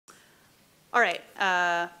All right,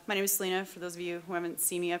 my name is Selena. For those of you who haven't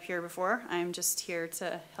seen me up here before, I'm just here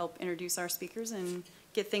to help introduce our speakers and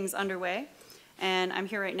get things underway. And I'm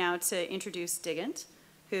here right now to introduce Digant,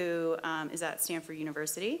 who is at Stanford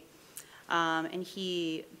University. And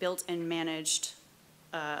he built and managed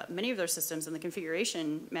many of their systems in the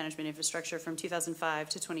configuration management infrastructure from 2005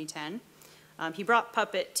 to 2010. He brought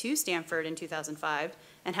Puppet to Stanford in 2005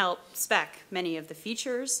 and helped spec many of the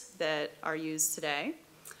features that are used today.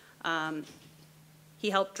 He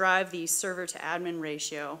helped drive the server to admin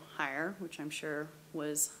ratio higher, which I'm sure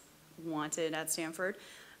was wanted at Stanford.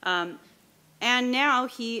 And now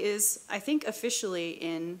he is, I think, officially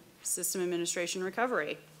in system administration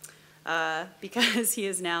recovery because he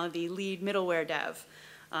is now the lead middleware dev.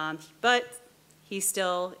 But he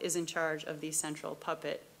still is in charge of the central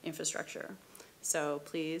Puppet infrastructure. So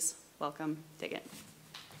please welcome Digant.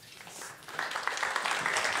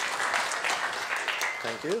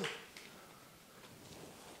 Thank you.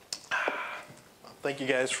 Thank you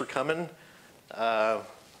guys for coming. Not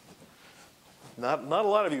a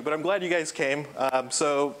lot of you, but I'm glad you guys came.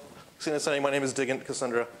 So, my name is Digant,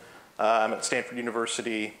 Kasundra. I'm at Stanford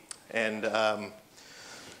University, and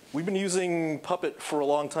we've been using Puppet for a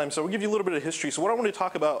long time. So we'll give you a little bit of history. So what I want to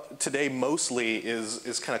talk about today mostly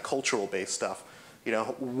is kind of cultural-based stuff. You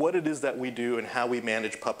know, what it is that we do and how we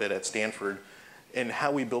manage Puppet at Stanford, and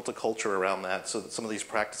how we built a culture around that. So that some of these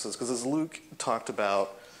practices, because as Luke talked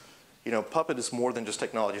about, you know, Puppet is more than just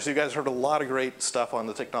technology. So you guys heard a lot of great stuff on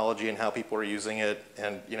the technology and how people are using it,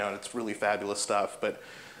 and you know, it's really fabulous stuff. But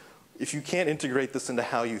if you can't integrate this into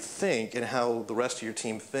how you think and how the rest of your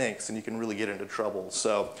team thinks, then you can really get into trouble.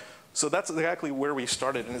 So that's exactly where we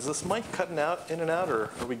started. And is this mic cutting out, in and out, or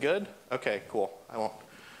are we good? Okay, cool. I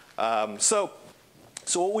won't. So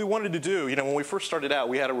what we wanted to do, you know, when we first started out,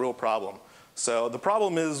 we had a real problem. So the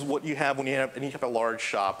problem is what you have when you have a large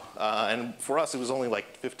shop. And for us, it was only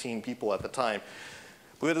like 15 people at the time.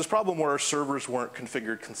 We had this problem where our servers weren't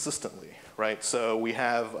configured consistently, right? So we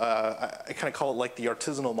have, I kind of call it like the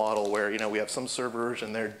artisanal model where, you know, we have some servers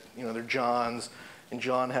and they're John's, and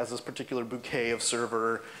John has this particular bouquet of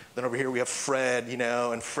server. Then over here we have Fred, you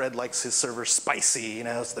know, and Fred likes his server spicy, you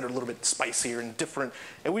know, so they're a little bit spicier and different.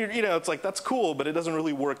 And we, you know, it's like, that's cool, but it doesn't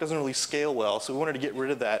really work, doesn't really scale well. So we wanted to get rid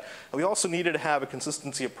of that. And we also needed to have a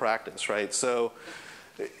consistency of practice, right? So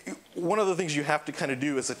one of the things you have to kind of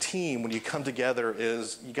do as a team when you come together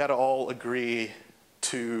is you got to all agree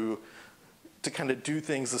to kind of do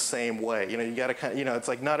things the same way. You know, you got to kind of, you know, it's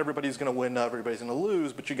like not everybody's going to win, not everybody's going to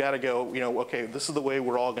lose, but you got to go, you know, okay, this is the way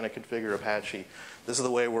we're all going to configure Apache. This is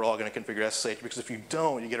the way we're all going to configure SSH, because if you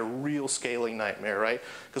don't, you get a real scaling nightmare, right?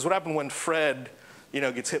 Because what happened when Fred, you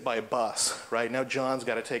know, gets hit by a bus, right? Now John's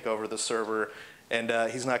got to take over the server, and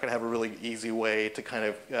he's not going to have a really easy way to kind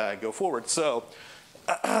of go forward. So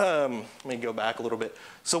let me go back a little bit.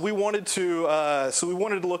 So we wanted to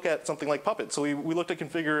look at something like Puppet. So we looked at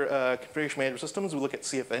configuration management systems. We look at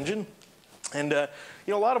CF Engine, and you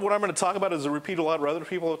know, a lot of what I'm going to talk about is a repeat of a lot of other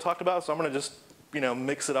people have talked about. So I'm going to just, you know,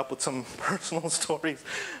 mix it up with some personal stories.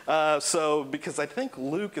 So because I think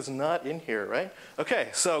Luke is not in here, right? Okay,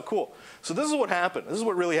 so cool. So this is what happened. This is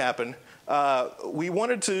what really happened. We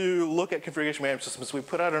wanted to look at configuration management systems. We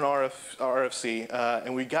put out an RFC,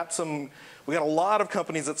 and we got a lot of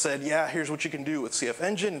companies that said, yeah, here's what you can do with CF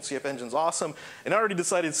Engine, and CF Engine's awesome. And I already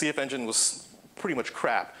decided CF Engine was pretty much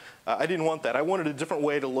crap. I didn't want that. I wanted a different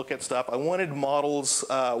way to look at stuff. I wanted models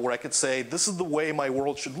where I could say, this is the way my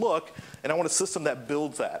world should look, and I want a system that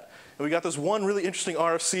builds that. And we got this one really interesting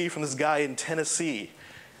RFC from this guy in Tennessee.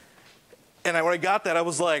 And when I got that, I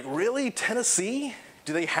was like, really, Tennessee?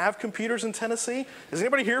 Do they have computers in Tennessee? Is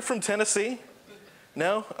anybody here from Tennessee?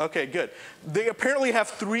 No? Okay, good. They apparently have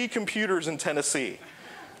 3 computers in Tennessee.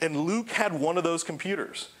 And Luke had one of those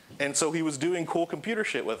computers. And so he was doing cool computer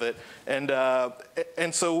shit with it.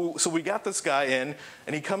 And so we got this guy in,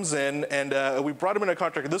 and he comes in, and we brought him in a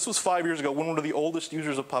contractor. This was 5 years ago, one of the oldest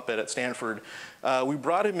users of Puppet at Stanford. We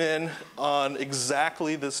brought him in on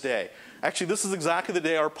exactly this day. Actually, this is exactly the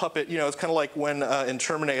day our Puppet, you know, it's kind of like when in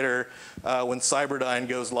Terminator, when Cyberdyne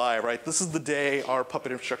goes live, right? This is the day our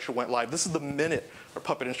Puppet infrastructure went live. This is the minute our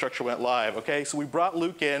Puppet infrastructure went live, okay? So we brought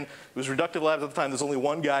Luke in. It was Reductive Labs at the time. There's only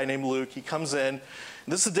one guy named Luke. He comes in.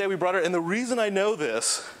 This is the day we brought her. And the reason I know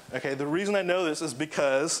this, okay, the reason I know this is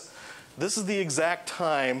because this is the exact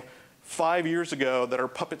time 5 years ago that our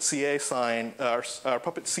Puppet CA our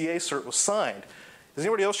Puppet CA cert was signed. Does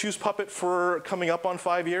anybody else use Puppet for coming up on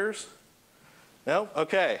 5 years? No?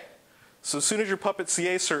 Okay. So as soon as your Puppet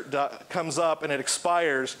CA cert comes up and it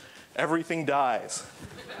expires, everything dies.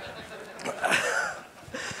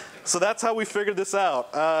 So that's how we figured this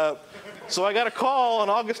out. So I got a call on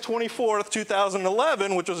August 24th,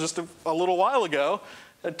 2011, which was just a little while ago,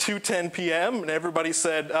 at 2:10 p.m., and everybody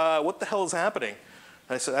said, what the hell is happening?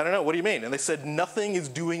 And I said, I don't know, what do you mean? And they said, nothing is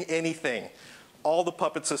doing anything. All the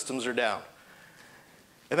Puppet systems are down.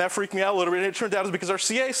 And that freaked me out a little bit, and it turned out it was because our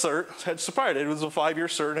CA cert had expired. It was a 5-year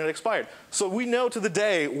cert, and it expired. So we know to the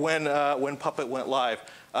day when Puppet went live.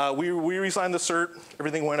 We resigned the cert,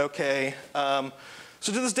 everything went okay.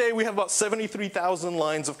 So to this day, we have about 73,000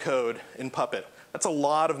 lines of code in Puppet. That's a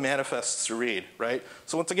lot of manifests to read, right?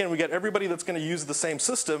 So once again, we get everybody that's going to use the same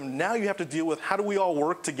system. Now you have to deal with how do we all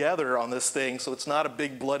work together on this thing so it's not a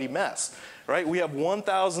big bloody mess, right? We have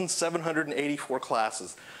 1,784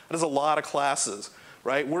 classes. That is a lot of classes,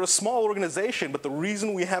 right? We're a small organization, but the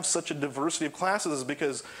reason we have such a diversity of classes is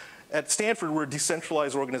because at Stanford, we're a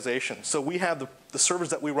decentralized organization. So we have the servers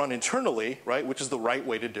that we run internally, right, which is the right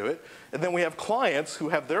way to do it. And then we have clients who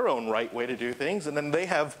have their own right way to do things, and then they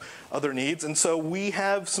have other needs. And so we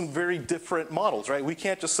have some very different models, right? We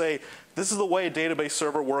can't just say, this is the way a database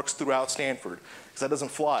server works throughout Stanford, because that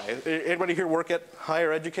doesn't fly. Anybody here work at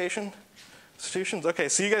higher education institutions? Okay,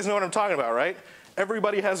 so you guys know what I'm talking about, right?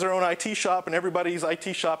 Everybody has their own IT shop, and everybody's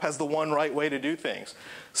IT shop has the one right way to do things.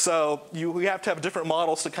 So we have to have different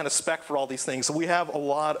models to kind of spec for all these things. So we have a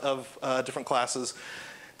lot of different classes,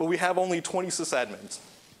 but we have only 20 sysadmins.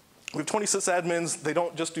 We have 20 sysadmins. They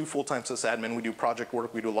don't just do full-time sysadmin. We do project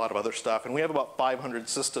work. We do a lot of other stuff. And we have about 500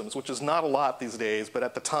 systems, which is not a lot these days, but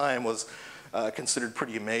at the time was considered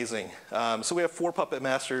pretty amazing. So we have 4 Puppet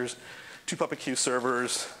Masters, 2 PuppetQ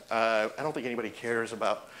servers. I don't think anybody cares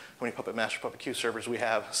about how many Puppet Master, PuppetQ servers we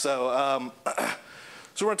have. So,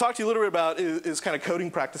 so what we're going to talk to you a little bit about is kind of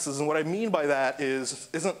coding practices. And what I mean by that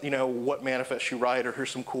isn't what manifest you write or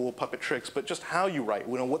here's some cool Puppet tricks, but just how you write.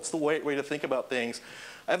 What's the way to think about things.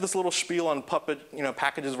 I have this little spiel on Puppet,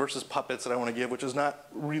 packages versus puppets that I want to give, which is not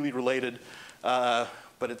really related,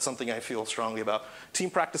 but it's something I feel strongly about.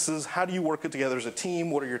 Team practices, how do you work it together as a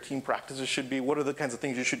team? What are your team practices should be? What are the kinds of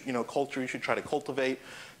things you should, culture you should try to cultivate?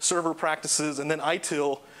 Server practices, and then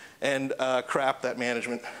ITIL and crap that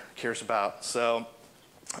management cares about. So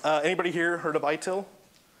anybody here heard of ITIL?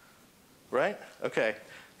 Right? Okay.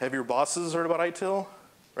 Have your bosses heard about ITIL?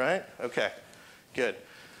 Right? Okay, good.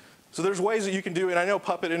 So there's ways that you can do it, and I know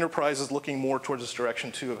Puppet Enterprise is looking more towards this direction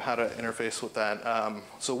too of how to interface with that.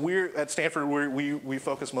 So we're at Stanford, we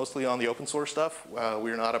focus mostly on the open source stuff.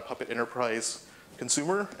 We're not a Puppet Enterprise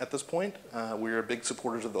consumer at this point. We're big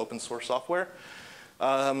supporters of the open source software.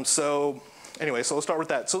 So anyway, so let's start with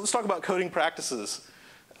that. So let's talk about coding practices.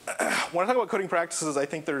 When I talk about coding practices, I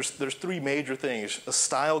think there's 3 major things. A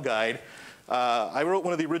style guide. I wrote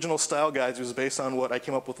one of the original style guides. It was based on what I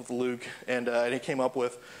came up with Luke, and it came up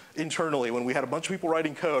with internally when we had a bunch of people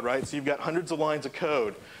writing code, right? So you've got hundreds of lines of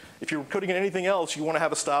code. If you're coding in anything else, you want to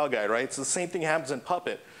have a style guide, right? So the same thing happens in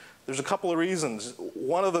Puppet. There's a couple of reasons.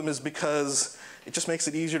 One of them is because it just makes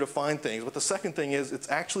it easier to find things. But the second thing is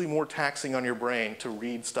it's actually more taxing on your brain to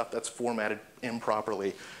read stuff that's formatted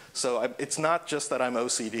improperly. So it's not just that I'm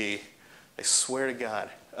OCD. I swear to God.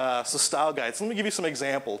 So style guides. Let me give you some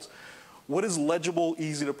examples. What is legible,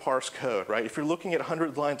 easy to parse code, right? If you're looking at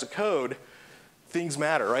 100 lines of code, things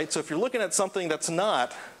matter, right? So if you're looking at something that's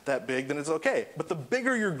not that big, then it's okay. But the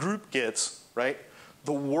bigger your group gets, right,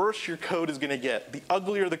 the worse your code is going to get, the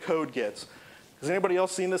uglier the code gets. Has anybody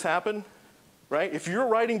else seen this happen? Right? If you're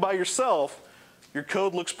writing by yourself, your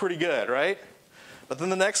code looks pretty good, right? But then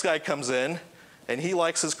the next guy comes in, and he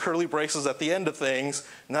likes his curly braces at the end of things,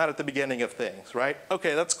 not at the beginning of things, right?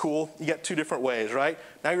 Okay, that's cool. You got 2 different ways, right?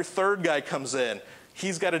 Now your third guy comes in.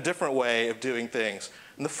 He's got a different way of doing things.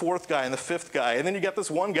 And the 4th guy and the 5th guy. And then you got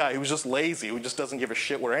this one guy who's just lazy, who just doesn't give a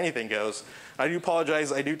shit where anything goes. I do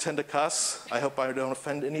apologize. I do tend to cuss. I hope I don't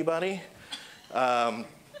offend anybody. And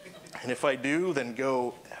if I do, then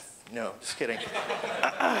go F. No, just kidding.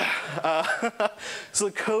 So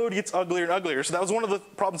the code gets uglier and uglier. So that was one of the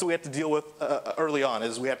problems that we had to deal with early on,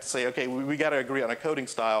 is we have to say, okay, we got to agree on a coding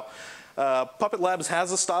style. Puppet Labs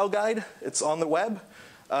has a style guide. It's on the web.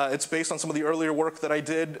 It's based on some of the earlier work that I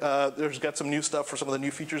did. There's got some new stuff for some of the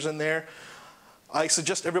new features in there. I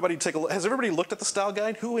suggest everybody take a look. Has everybody looked at the style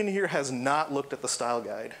guide? Who in here has not looked at the style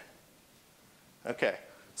guide? Okay.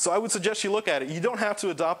 So I would suggest you look at it. You don't have to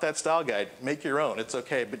adopt that style guide. Make your own. It's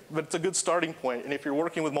okay. But it's a good starting point. And if you're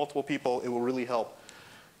working with multiple people, it will really help.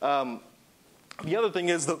 The other thing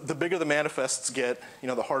is the bigger the manifests get,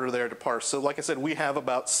 the harder they are to parse. So like I said, we have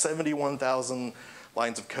about 71,000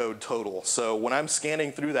 lines of code total. So when I'm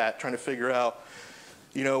scanning through that, trying to figure out,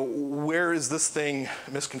 where is this thing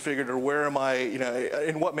misconfigured, or where am I,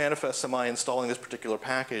 in what manifest am I installing this particular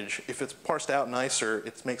package? If it's parsed out nicer,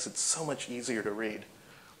 it makes it so much easier to read.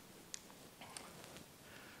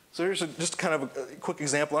 So here's just kind of a quick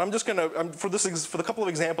example. I'm just gonna, for the couple of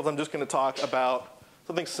examples, I'm just gonna talk about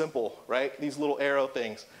something simple, right? These little arrow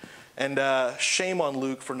things. And shame on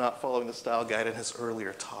Luke for not following the style guide in his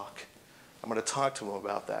earlier talk. I'm gonna talk to him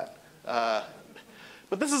about that.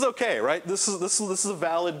 But this is okay, right? This is a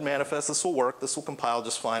valid manifest. This will work. This will compile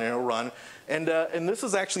just fine, and it'll run. And this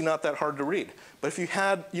is actually not that hard to read. But if you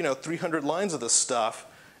had 300 lines of this stuff,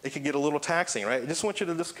 it could get a little taxing, right? I just want you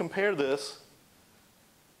to just compare this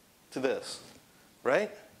to this, right?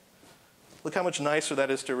 Look how much nicer that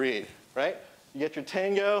is to read, right? You get your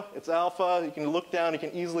tango, it's alpha, you can look down, you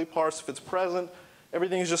can easily parse if it's present.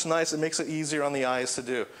 Everything's just nice, it makes it easier on the eyes to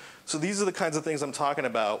do. So these are the kinds of things I'm talking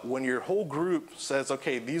about. When your whole group says,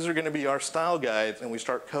 okay, these are gonna be our style guides, and we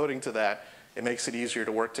start coding to that, it makes it easier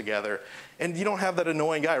to work together. And you don't have that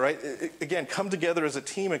annoying guy, right? Again, come together as a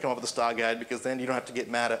team and come up with a style guide, because then you don't have to get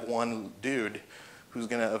mad at one dude who's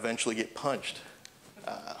gonna eventually get punched.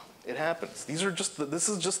 It happens. This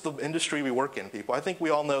is just the industry we work in, people. I think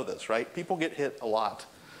we all know this, right? People get hit a lot.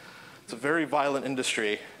 It's a very violent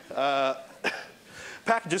industry.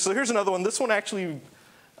 Packages, so here's another one. This one actually,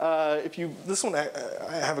 I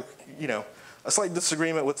have a slight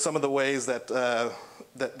disagreement with some of the ways that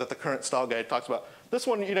the current style guide talks about. This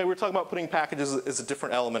one, we're talking about putting packages as a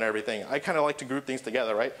different element of everything. I kind of like to group things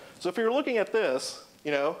together, right? So if you're looking at this,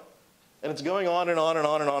 and it's going on and on and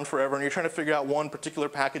on and on forever, and you're trying to figure out one particular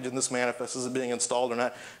package in this manifest, is it being installed or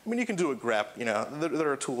not? I mean, you can do a grep,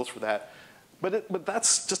 there are tools for that. But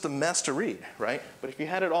that's just a mess to read, right? But if you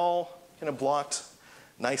had it all kind of blocked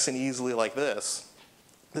nice and easily like this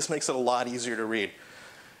makes it a lot easier to read.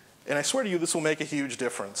 And I swear to you, this will make a huge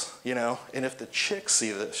difference, And if the chicks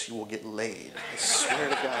see this, you will get laid. I swear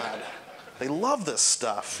to God. They love this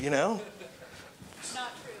stuff, Not true,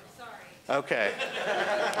 sorry. Okay.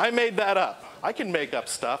 I made that up. I can make up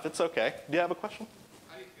stuff. It's okay. Do you have a question?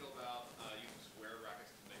 How do you feel about using square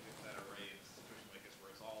brackets to make it that array in a situation like this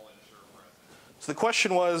where it's all ensure present? So the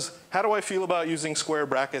question was, how do I feel about using square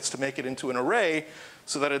brackets to make it into an array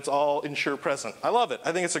so that it's all ensure present? I love it.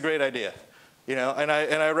 I think it's a great idea. And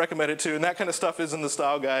I recommend it too. And that kind of stuff is in the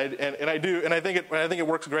style guide, and I do, and I think it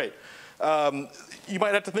works great. You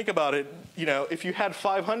might have to think about it, if you had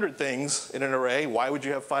 500 things in an array, why would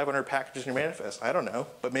you have 500 packages in your manifest? I don't know,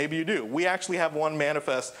 but maybe you do. We actually have one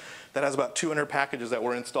manifest that has about 200 packages that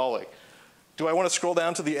we're installing. Do I want to scroll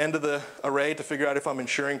down to the end of the array to figure out if I'm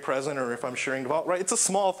ensuring present or if I'm ensuring default? Right, it's a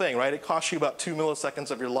small thing, right? It costs you about 2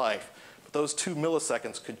 milliseconds of your life, but those 2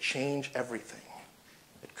 milliseconds could change everything.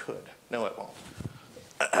 It could. No, it won't.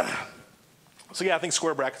 So yeah, I think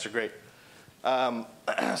square brackets are great.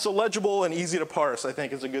 So legible and easy to parse, I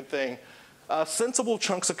think, is a good thing. Sensible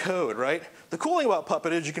chunks of code, right? The cool thing about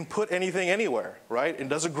Puppet is you can put anything anywhere, right? It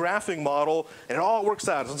does a graphing model, and it all works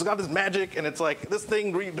out. So it's got this magic, and it's like this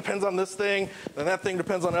thing depends on this thing, and that thing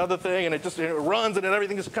depends on another thing, and it runs, and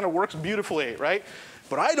everything just kind of works beautifully, right?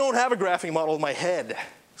 But I don't have a graphing model in my head.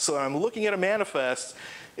 So I'm looking at a manifest.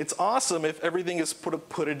 It's awesome if everything is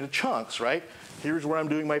put into chunks, right? Here's where I'm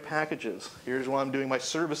doing my packages. Here's where I'm doing my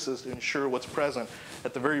services to ensure what's present.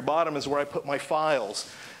 At the very bottom is where I put my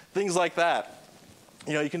files. Things like that.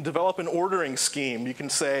 You can develop an ordering scheme. You can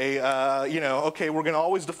say, okay, we're going to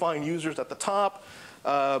always define users at the top.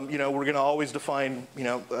 We're going to always define,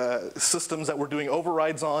 systems that we're doing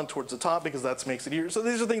overrides on towards the top because that makes it easier. So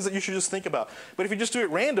these are things that you should just think about. But if you just do it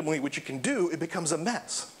randomly, which you can do, it becomes a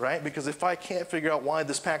mess, right? Because if I can't figure out why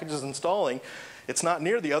this package is installing, it's not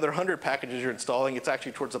near the other 100 packages you're installing. It's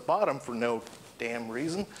actually towards the bottom for no damn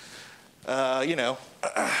reason. It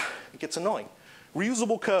gets annoying.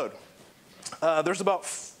 Reusable code. There's about,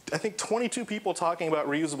 I think, 22 people talking about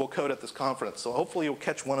reusable code at this conference. So hopefully you'll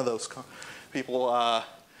catch one of those people.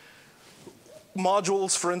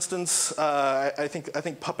 Modules, for instance, I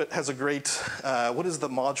think Puppet has a great, what is the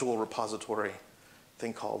module repository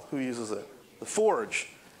thing called? Who uses it? The Forge.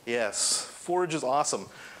 Yes, Forge is awesome.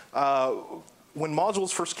 When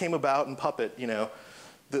modules first came about in Puppet,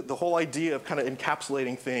 the whole idea of kind of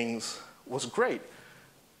encapsulating things was great.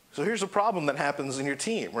 So here's a problem that happens in your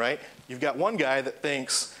team, right? You've got one guy that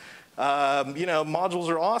thinks, modules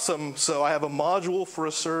are awesome, so I have a module for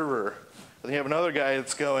a server. And then you have another guy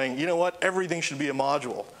that's going, you know what, everything should be a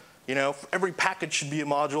module. Every package should be a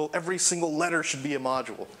module, every single letter should be a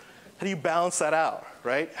module. How do you balance that out,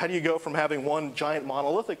 right? How do you go from having one giant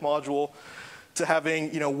monolithic module to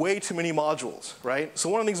having, way too many modules, right? So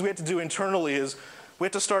one of the things we have to do internally is we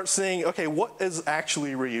have to start seeing, okay, what is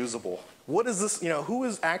actually reusable? What is this, who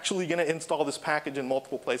is actually going to install this package in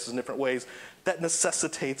multiple places in different ways that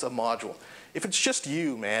necessitates a module? If it's just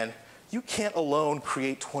you, man, you can't alone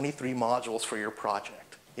create 23 modules for your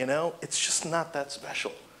project. It's just not that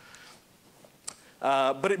special.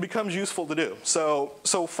 but it becomes useful to do. So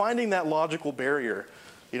finding that logical barrier,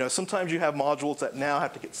 sometimes you have modules that now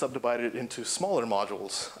have to get subdivided into smaller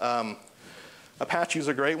modules. Apache is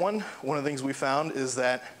a great one. One of the things we found is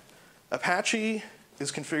that Apache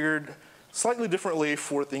is configured slightly differently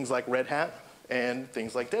for things like Red Hat and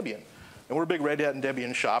things like Debian. And we're a big Red Hat and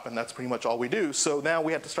Debian shop, and that's pretty much all we do. So now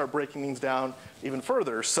we have to start breaking things down even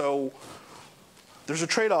further. So there's a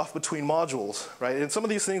trade-off between modules, right? And some of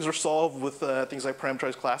these things are solved with things like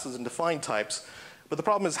parameterized classes and defined types. But the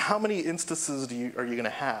problem is, how many instances are you going to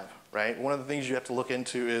have, right? One of the things you have to look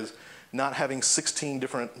into is not having 16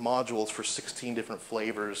 different modules for 16 different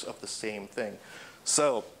flavors of the same thing.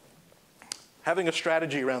 So having a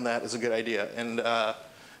strategy around that is a good idea. And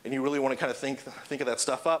you really want to kind of think of that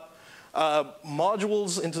stuff up.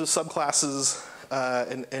 Modules into subclasses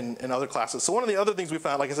and other classes. So one of the other things we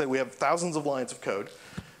found, like I said, we have thousands of lines of code.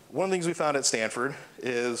 One of the things we found at Stanford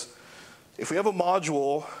is if we have a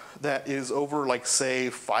module that is over, like, say,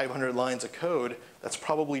 500 lines of code, that's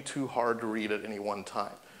probably too hard to read at any one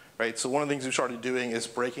time, right? So one of the things we started doing is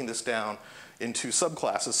breaking this down into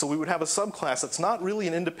subclasses. So we would have a subclass that's not really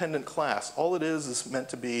an independent class. All it is meant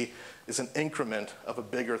to be is an increment of a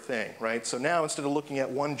bigger thing, right? So now instead of looking at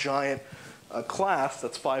one giant class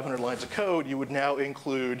that's 500 lines of code, you would now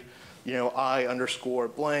include, I underscore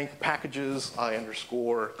blank packages, I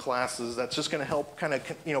underscore classes. That's just going to help kind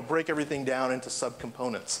of, break everything down into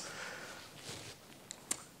subcomponents.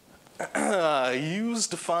 Use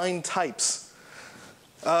defined types.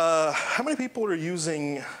 How many people are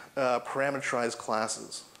using parameterized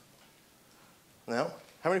classes? No?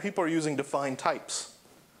 How many people are using defined types?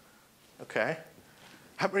 Okay.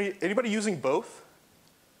 Anybody using both?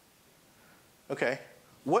 Okay.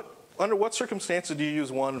 Under what circumstances do you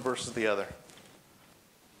use one versus the other?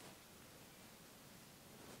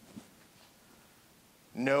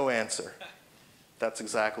 No answer. That's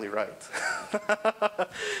exactly right.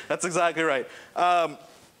 That's exactly right. I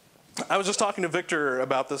was just talking to Victor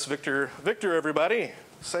about this. Victor, everybody.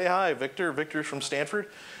 Say hi, Victor. Victor's from Stanford.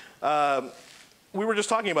 We were just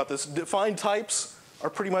talking about this. Defined types are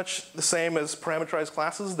pretty much the same as parameterized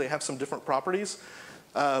classes. They have some different properties.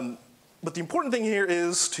 But the important thing here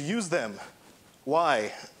is to use them.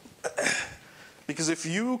 Why? Because if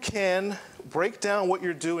you can break down what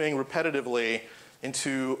you're doing repetitively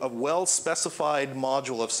into a well-specified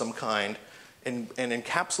module of some kind and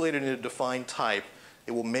encapsulate it in a defined type,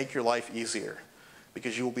 it will make your life easier.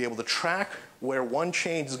 Because you will be able to track where one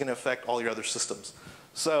change is going to affect all your other systems.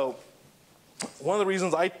 So one of the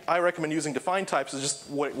reasons I recommend using defined types is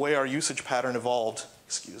just the way our usage pattern evolved.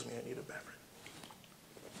 Excuse me, I need a beverage.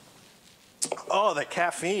 Oh, that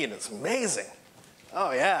caffeine is amazing.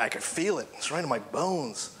 Oh yeah, I can feel it. It's right in my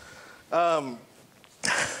bones. One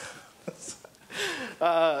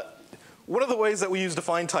of the ways that we use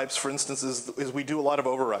defined types, for instance, is we do a lot of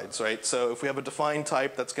overrides, right? So if we have a defined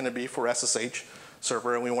type that's going to be for SSH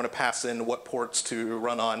server and we want to pass in what ports to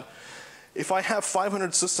run on, if I have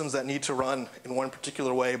 500 systems that need to run in one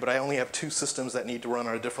particular way, but I only have 2 systems that need to run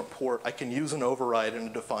on a different port, I can use an override in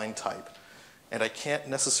a defined type. And I can't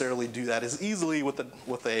necessarily do that as easily with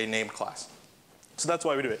a named class. So that's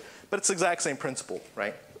why we do it. But it's the exact same principle,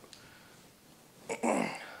 right?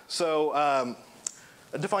 So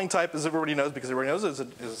a defined type, as everybody knows, because everybody knows,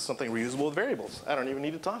 is something reusable with variables. I don't even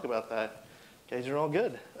need to talk about that. You guys are all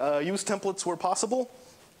good. Use templates where possible.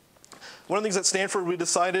 One of the things at Stanford we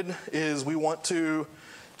decided is we want to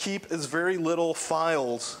keep as very little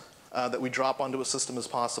files that we drop onto a system as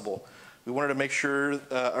possible. We wanted to make sure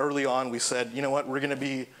early on we said, you know what, we're going to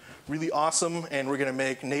be really awesome and we're going to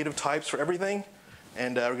make native types for everything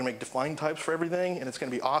and we're going to make defined types for everything and it's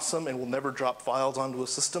going to be awesome and we'll never drop files onto a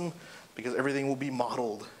system because everything will be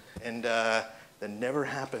modeled. And that never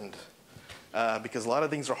happened because a lot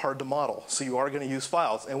of things are hard to model. So you are going to use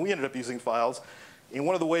files. And we ended up using files. And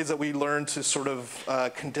one of the ways that we learned to sort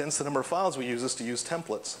of condense the number of files we use is to use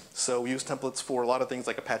templates. So we use templates for a lot of things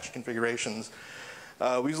like Apache configurations.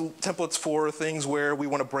 We use templates for things where we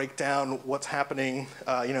want to break down what's happening.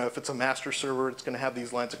 If it's a master server, it's going to have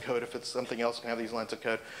these lines of code. If it's something else, it's going to have these lines of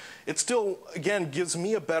code. It still, again, gives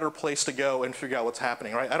me a better place to go and figure out what's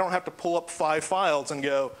happening, right? I don't have to pull up 5 files and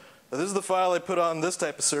go, this is the file I put on this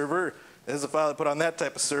type of server. This is the file I put on that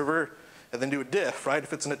type of server, and then do a diff, right?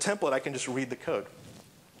 If it's in a template, I can just read the code.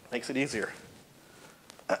 Makes it easier.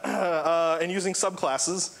 And using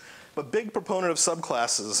subclasses. I'm a big proponent of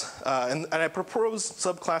subclasses, and I propose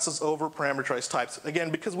subclasses over parameterized types,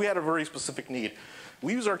 again, because we had a very specific need.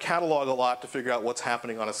 We use our catalog a lot to figure out what's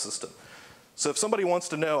happening on a system. So if somebody wants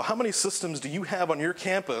to know how many systems do you have on your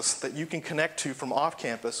campus that you can connect to from off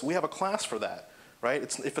campus, we have a class for that. right?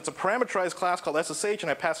 If it's a parameterized class called SSH and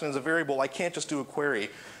I pass it as a variable, I can't just do a query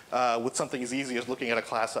with something as easy as looking at a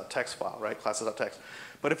class.txt file, right? Classes.txt.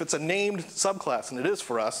 But if it's a named subclass, and it is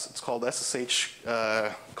for us, it's called SSH :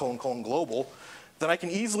 global, then I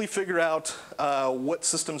can easily figure out what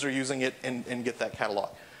systems are using it and get that catalog.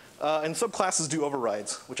 And subclasses do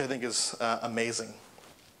overrides, which I think is amazing.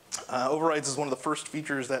 Overrides is one of the first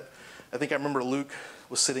features that I think I remember Luke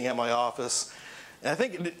was sitting at my office. And I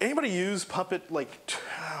think, did anybody use Puppet like,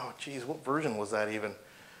 oh geez, what version was that even?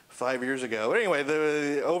 5 years ago. But anyway,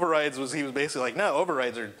 the overrides was, he was basically like, no,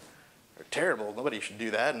 overrides are terrible. Nobody should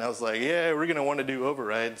do that. And I was like, yeah, we're going to want to do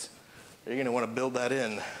overrides. You're going to want to build that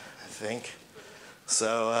in, I think.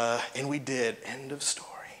 So, and we did. End of story.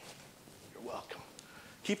 You're welcome.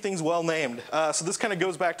 Keep things well named. So this kind of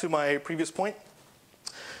goes back to my previous point.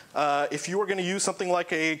 If you are going to use something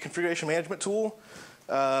like a configuration management tool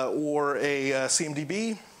or a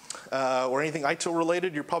CMDB or anything ITIL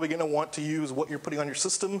related, you're probably going to want to use what you're putting on your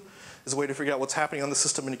system as a way to figure out what's happening on the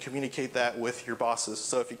system and to communicate that with your bosses.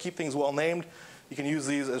 So if you keep things well named, you can use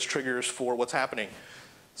these as triggers for what's happening.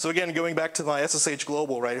 So again, going back to my SSH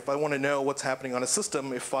global, right? If I want to know what's happening on a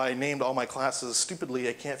system, if I named all my classes stupidly,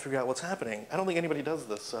 I can't figure out what's happening. I don't think anybody does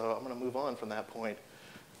this, so I'm going to move on from that point.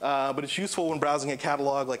 But it's useful when browsing a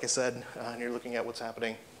catalog, like I said, and you're looking at what's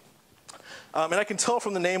happening. And I can tell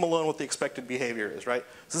from the name alone what the expected behavior is, right?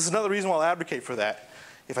 So this is another reason why I'll advocate for that.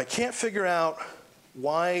 If I can't figure out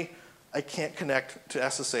why I can't connect to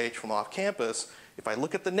SSH from off campus, if I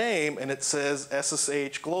look at the name and it says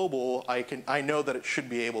SSH global, I know that it should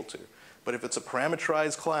be able to. But if it's a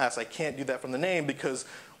parameterized class, I can't do that from the name because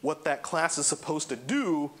what that class is supposed to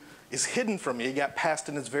do is hidden from me. It got passed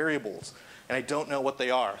in as variables, and I don't know what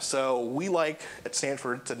they are. So we like at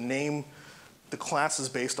Stanford to name the classes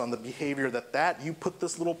based on the behavior that you put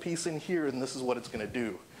this little piece in here and this is what it's going to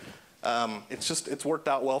do. It's worked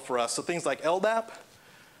out well for us. So things like LDAP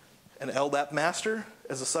and LDAP master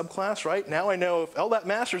as a subclass, right? Now I know if LDAP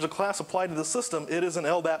master is a class applied to the system, it is an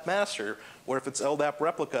LDAP master. Or if it's LDAP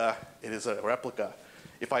replica, it is a replica.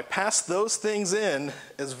 If I pass those things in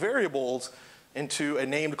as variables into a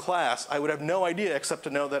named class, I would have no idea except to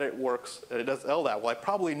know that it works, that it does LDAP. Well, I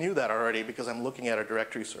probably knew that already because I'm looking at a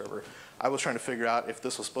directory server. I was trying to figure out if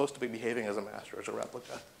this was supposed to be behaving as a master or as a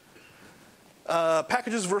replica.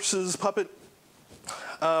 Packages versus Puppet.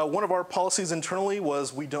 One of our policies internally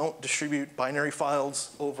was we don't distribute binary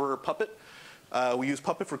files over Puppet. We use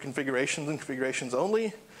Puppet for configurations and configurations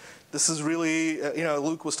only. This is really,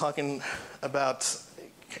 Luke was talking about,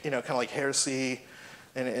 kind of like heresy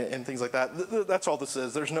and things like that. That's all this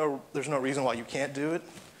is. There's no reason why you can't do it.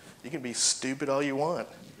 You can be stupid all you want.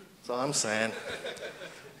 That's all I'm saying.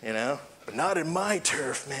 But not in my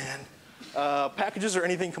turf, man. Packages or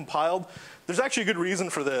anything compiled. There's actually a good reason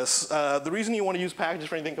for this. The reason you want to use packages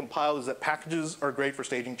for anything compiled is that packages are great for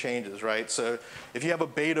staging changes, right? So if you have a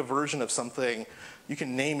beta version of something, you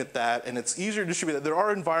can name it that, and it's easier to distribute that. There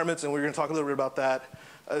are environments, and we're going to talk a little bit about that,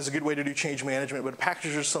 as a good way to do change management, but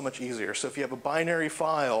packages are so much easier. So if you have a binary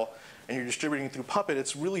file and you're distributing through Puppet,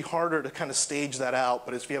 it's really harder to kind of stage that out.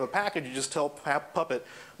 But if you have a package, you just tell Puppet,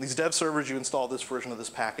 on these dev servers, you install this version of this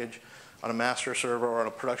package. On a master server or on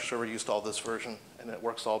a production server, you install this version, and it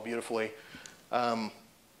works all beautifully. And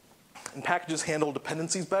packages handle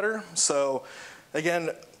dependencies better. So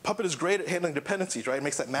again, Puppet is great at handling dependencies, right? It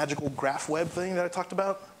makes that magical graph web thing that I talked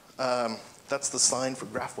about. That's the sign for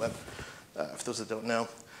graph web, for those that don't know.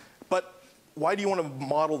 But why do you want to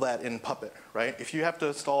model that in Puppet, right? If you have to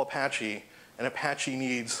install Apache, and Apache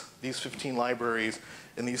needs these 15 libraries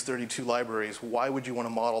and these 32 libraries, why would you want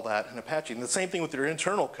to model that in Apache? And the same thing with your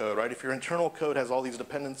internal code, right? If your internal code has all these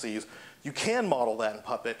dependencies, you can model that in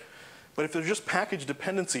Puppet. But if they're just package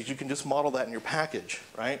dependencies, you can just model that in your package,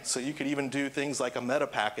 right? So you could even do things like a meta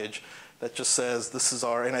package that just says this is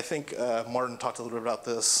our, and I think Martin talked a little bit about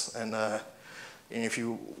this, and if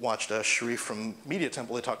you watched Sharif from Media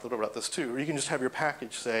Temple, they talked a little bit about this too. Or you can just have your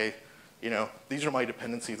package say, these are my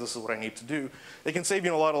dependencies, this is what I need to do. It can save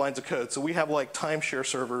you a lot of lines of code. So we have like timeshare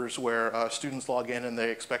servers where students log in and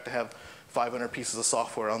they expect to have 500 pieces of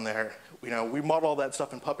software on there. We model all that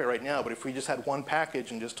stuff in Puppet right now, but if we just had one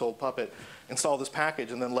package and just told Puppet, install this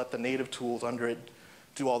package and then let the native tools under it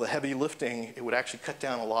do all the heavy lifting, it would actually cut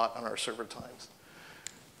down a lot on our server times.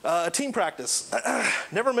 Team practice.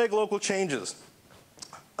 Never make local changes.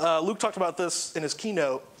 Luke talked about this in his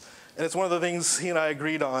keynote, and it's one of the things he and I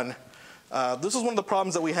agreed on. This is one of the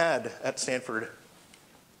problems that we had at Stanford,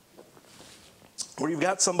 where you've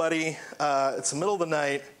got somebody, it's the middle of the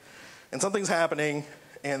night, and something's happening,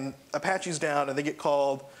 and Apache's down, and they get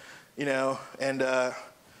called, and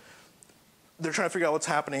they're trying to figure out what's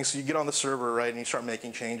happening, so you get on the server, right, and you start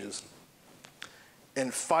making changes.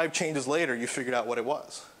 And 5 changes later, you figured out what it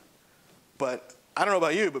was. But I don't know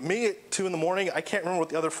about you, but me at 2 in the morning, I can't remember what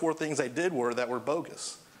the other 4 things I did were that were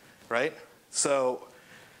bogus, right? So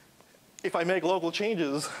if I make local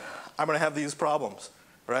changes, I'm going to have these problems,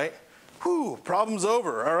 right? Whew, problem's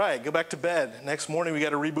over. All right, go back to bed. Next morning, we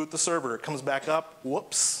got to reboot the server. It comes back up.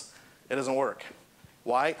 Whoops, it doesn't work.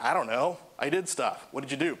 Why? I don't know. I did stuff. What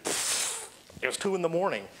did you do? It was 2 in the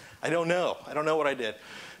morning. I don't know. I don't know what I did.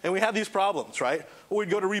 And we had these problems, right? Or we'd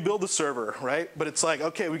go to rebuild the server, right? But it's like,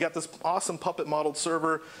 okay, we got this awesome Puppet modeled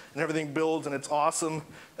server, and everything builds, and it's awesome,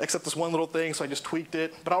 except this one little thing, so I just tweaked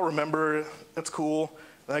it. But I'll remember, that's cool.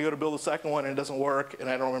 Then I go to build the second one, and it doesn't work, and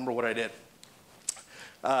I don't remember what I did.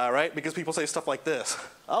 Right? Because people say stuff like this.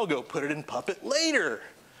 I'll go put it in Puppet later.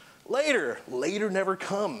 Later. Later never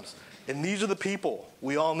comes. And these are the people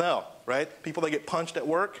we all know, right? People that get punched at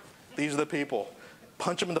work, these are the people.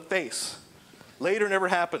 Punch them in the face. Later never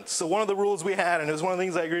happens. So one of the rules we had, and it was one of the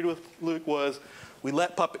things I agreed with Luke, was we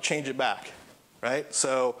let Puppet change it back, right?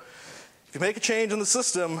 So if you make a change in the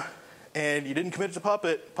system and you didn't commit it to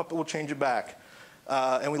Puppet, Puppet will change it back.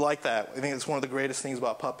 And we like that. I think it's one of the greatest things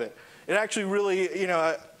about Puppet. It actually really, you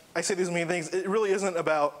know, I say these mean things, it really isn't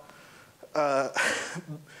about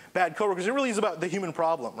bad coworkers. It really is about the human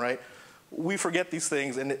problem, right? We forget these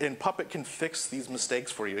things, and Puppet can fix these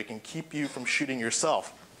mistakes for you. It can keep you from shooting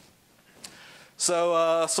yourself.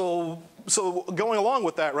 So going along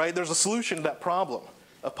with that, right, there's a solution to that problem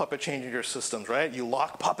of Puppet changing your systems, right? You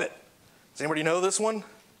lock Puppet. Does anybody know this one?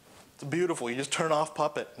 It's beautiful. You just turn off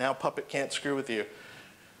Puppet. Now Puppet can't screw with you.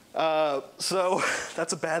 So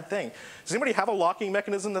that's a bad thing. Does anybody have a locking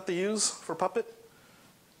mechanism that they use for Puppet?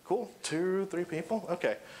 Cool. 2, 3 people?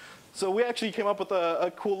 OK. So we actually came up with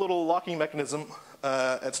a cool little locking mechanism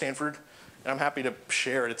at Stanford. And I'm happy to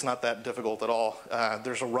share it. It's not that difficult at all.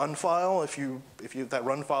 There's a run file. If that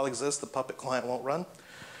run file exists, the Puppet client won't run.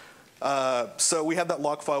 So we have that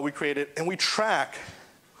log file we created, and we track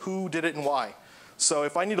who did it and why. So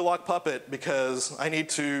if I need to lock Puppet because I need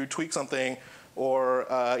to tweak something, or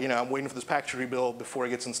you know, I'm waiting for this package to rebuild before it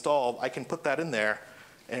gets installed, I can put that in there.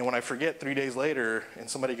 And when I forget 3 days later, and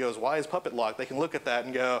somebody goes, "Why is Puppet locked?" they can look at that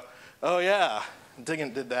and go, "Oh yeah,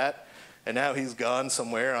 Digant did that. And now he's gone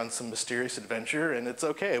somewhere on some mysterious adventure, and it's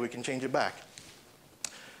okay, we can change it back."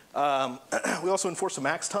 We also enforce a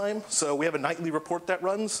max time, so we have a nightly report that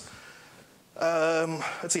runs.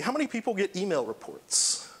 Let's see, how many people get email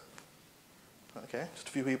reports? Okay, just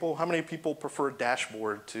a few people. How many people prefer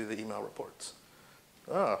dashboard to the email reports?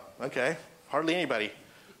 Oh, okay, hardly anybody.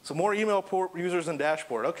 So more email users than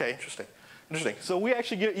dashboard. Okay, interesting. Interesting. So we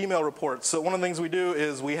actually get email reports. So one of the things we do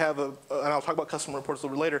is we have and I'll talk about customer reports a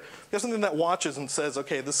little bit later. We have something that watches and says,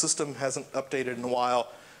 okay, this system hasn't updated in a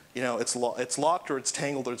while. You know, it's locked, or it's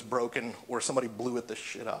tangled, or it's broken, or somebody blew this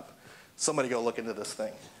shit up. Somebody go look into this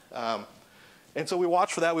thing. And so we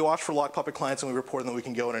watch for that. We watch for locked Puppet clients, and we report, and then we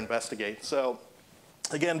can go and investigate. So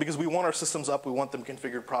again, because we want our systems up, we want them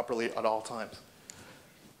configured properly at all times.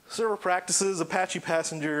 Server practices, Apache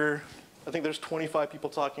Passenger. I think there's 25 people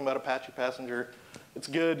talking about Apache Passenger. It's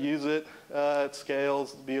good, use it. It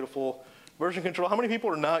scales, it's beautiful. Version control, how many people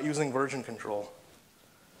are not using version control?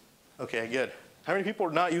 Okay, good. How many people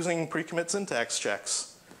are not using pre-commit syntax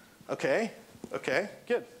checks? Okay,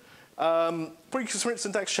 good. Pre-commit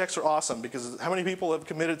syntax checks are awesome, because how many people have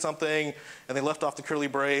committed something and they left off the curly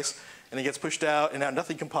brace and it gets pushed out and now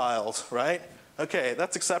nothing compiles, right? Okay,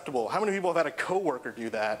 that's acceptable. How many people have had a coworker do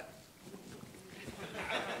that?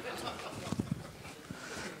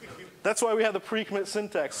 That's why we have the pre-commit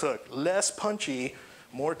syntax hook. Less punchy,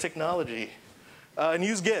 more technology. And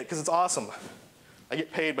use Git, because it's awesome. I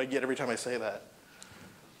get paid by Git every time I say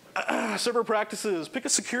that. Server practices, pick a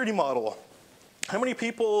security model. How many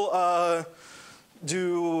people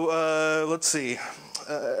let's see,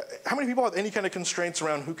 how many people have any kind of constraints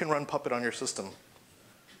around who can run Puppet on your system?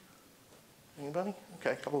 Anybody?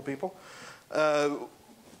 Okay, a couple of people.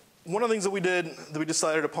 One of the things that we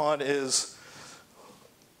decided upon is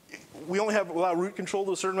we only allow root control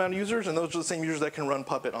to a certain amount of users, and those are the same users that can run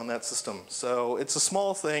Puppet on that system. So it's a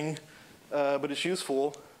small thing, but it's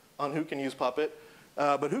useful on who can use Puppet.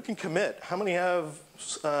 But who can commit? How many have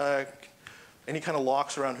any kind of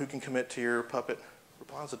locks around who can commit to your Puppet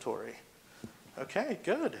repository? Okay,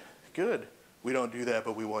 good. We don't do that,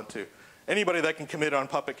 but we want to. Anybody that can commit on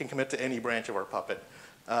Puppet can commit to any branch of our Puppet.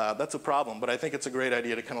 That's a problem, but I think it's a great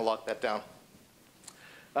idea to kind of lock that down.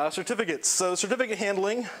 Certificates. So certificate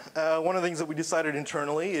handling, one of the things that we decided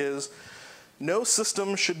internally is no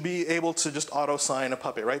system should be able to just auto-sign a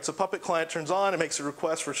Puppet, right? So Puppet client turns on, it makes a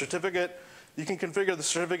request for a certificate, you can configure the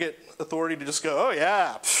certificate authority to just go, oh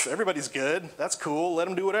yeah, everybody's good. That's cool. Let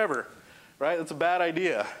them do whatever, right? That's a bad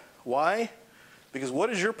idea. Why? Because what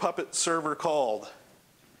is your Puppet server called?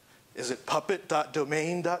 Is it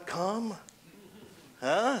puppet.domain.com?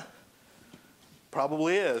 Huh?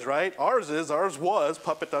 Probably is, right? Ours was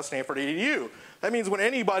puppet.stanford.edu. That means when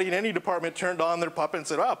anybody in any department turned on their Puppet and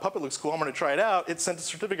said, wow, Puppet looks cool, I'm going to try it out, it sent a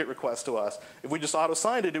certificate request to us. If we just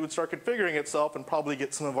auto-signed it, it would start configuring itself and probably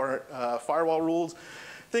get some of our firewall rules,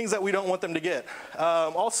 things that we don't want them to get.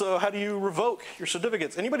 Also, how do you revoke your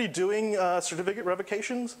certificates? Anybody doing certificate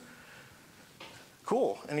revocations?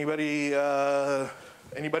 Cool. Anybody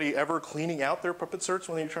ever cleaning out their Puppet certs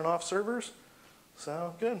when you turn off servers?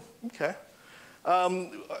 So, good. Okay.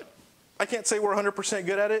 I can't say we're 100%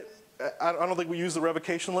 good at it. I don't think we use the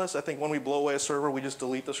revocation list. I think when we blow away a server, we just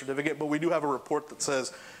delete the certificate. But we do have a report that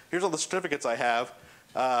says, here's all the certificates I have.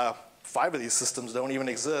 5 of these systems don't even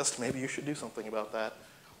exist. Maybe you should do something about that.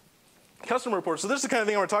 Customer reports. So this is the kind of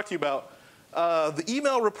thing I want to talk to you about. The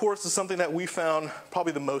email reports is something that we found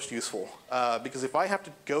probably the most useful. Because if I have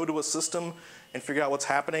to go to a system and figure out what's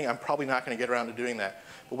happening, I'm probably not going to get around to doing that.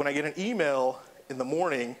 But when I get an email in the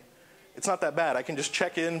morning, it's not that bad. I can just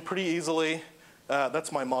check in pretty easily.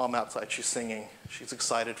 That's my mom outside. She's singing. She's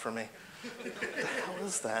excited for me. What the hell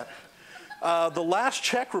is that? The last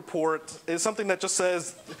check report is something that just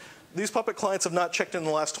says, these Puppet clients have not checked in the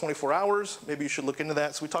last 24 hours. Maybe you should look into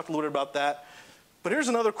that. So we talked a little bit about that. But here's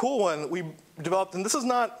another cool one that we developed. And this is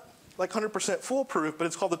not like 100% foolproof, but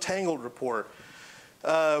it's called the Tangled report.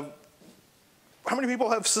 How many people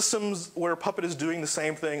have systems where Puppet is doing the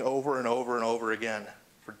same thing over and over and over again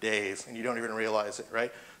for days, and you don't even realize it,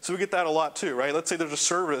 right? So we get that a lot too, right? Let's say there's a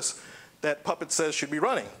service that Puppet says should be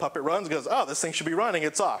running. Puppet runs, goes, oh, this thing should be running,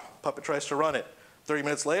 it's off. Puppet tries to run it. 30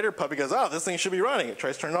 minutes later, Puppet goes, oh, this thing should be running. It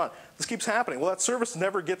tries to turn it on. This keeps happening. Well, that service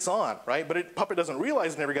never gets on, right? But Puppet doesn't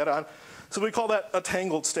realize it never got on. So we call that a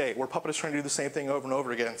tangled state, where Puppet is trying to do the same thing over and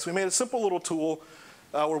over again. So we made a simple little tool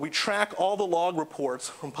where we track all the log reports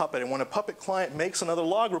from Puppet. And when a Puppet client makes another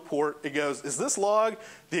log report, it goes, is this log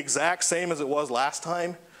the exact same as it was last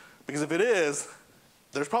time? Because if it is,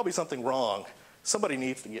 there's probably something wrong. Somebody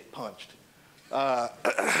needs to get punched.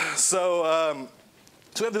 So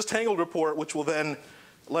we have this tangled report, which will then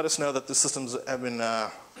let us know that the systems have been,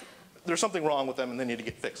 there's something wrong with them and they need to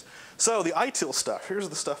get fixed. So the ITIL stuff, here's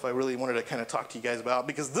the stuff I really wanted to kind of talk to you guys about,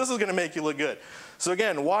 because this is going to make you look good. So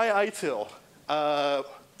again, why ITIL?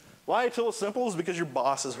 Why ITIL is simple is because your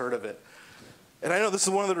boss has heard of it. And I know this is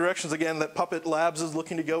one of the directions, again, that Puppet Labs is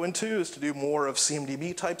looking to go into, is to do more of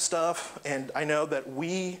CMDB type stuff. And I know that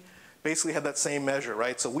we basically had that same measure,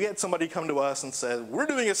 right? So we had somebody come to us and said, we're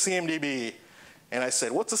doing a CMDB. And I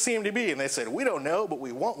said, what's a CMDB? And they said, we don't know, but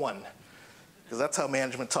we want one. Because that's how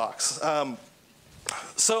management talks. But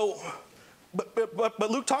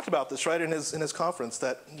Luke talked about this, right, in his conference,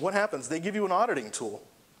 that what happens, they give you an auditing tool.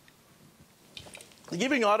 They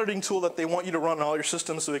give you an auditing tool that they want you to run on all your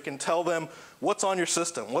systems so it can tell them what's on your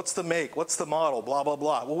system, what's the make, what's the model, blah, blah,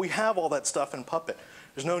 blah. Well, we have all that stuff in Puppet.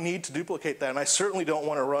 There's no need to duplicate that, and I certainly don't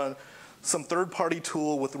want to run some third-party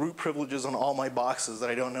tool with root privileges on all my boxes that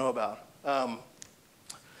I don't know about.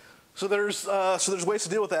 So there's ways to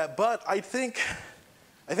deal with that, but I think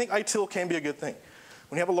ITIL can be a good thing.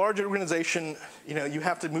 When you have a large organization, you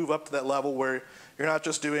have to move up to that level where you're not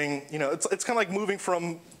just doing, it's kind of like moving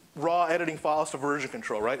from raw editing files to version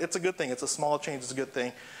control, right? It's a good thing. It's a small change. It's a good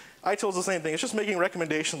thing. ITIL is the same thing. It's just making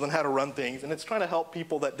recommendations on how to run things, and it's trying to help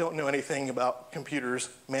people that don't know anything about computers,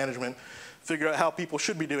 management, figure out how people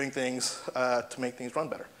should be doing things to make things run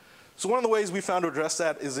better. So one of the ways we found to address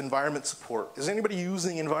that is environment support. Is anybody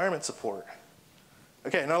using environment support?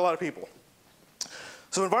 Okay, not a lot of people.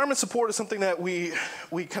 So environment support is something that we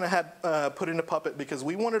kind of had put into Puppet because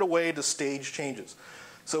we wanted a way to stage changes.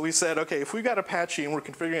 So we said, okay, if we've got Apache and we're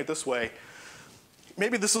configuring it this way,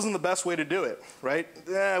 maybe this isn't the best way to do it, right?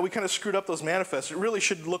 We kind of screwed up those manifests. It really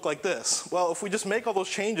should look like this. Well, if we just make all those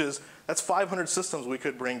changes, that's 500 systems we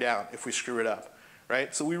could bring down if we screw it up,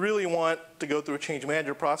 right? So we really want to go through a change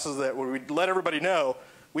manager process where we let everybody know,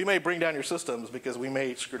 we may bring down your systems because we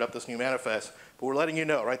may screwed up this new manifest, but we're letting you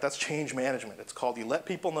know, right? That's change management. It's called you let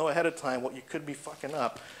people know ahead of time what you could be fucking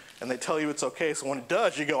up, and they tell you it's okay. So when it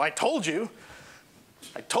does, you go, I told you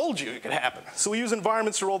it could happen. So we use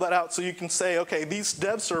environments to roll that out so you can say, okay, these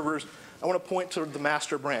dev servers, I want to point to the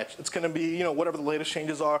master branch. It's going to be, whatever the latest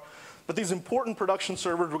changes are. But these important production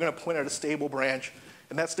servers, we're going to point at a stable branch.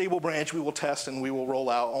 And that stable branch we will test and we will roll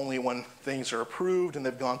out only when things are approved and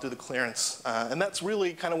they've gone through the clearance. And that's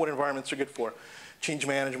really kind of what environments are good for. Change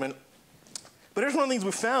management. But here's one of the things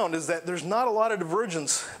we found is that there's not a lot of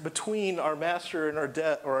divergence between our master and our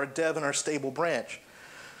dev and our stable branch.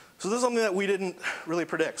 So this is something that we didn't really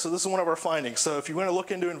predict. So this is one of our findings. So if you want to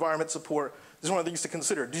look into environment support, this is one of the things to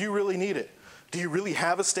consider. Do you really need it? Do you really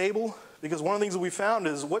have a stable? Because one of the things that we found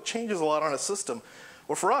is what changes a lot on a system.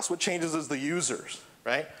 Well, for us, what changes is the users,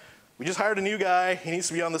 right? We just hired a new guy. He needs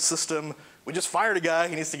to be on the system. We just fired a guy.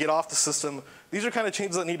 He needs to get off the system. These are kind of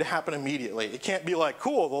changes that need to happen immediately. It can't be like,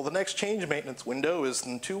 cool, well, the next change maintenance window is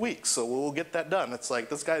in 2 weeks, so we'll get that done. It's like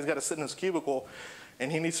this guy's got to sit in his cubicle,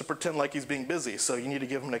 and he needs to pretend like he's being busy, so you need to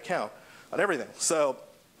give him an account on everything. So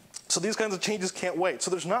these kinds of changes can't wait. So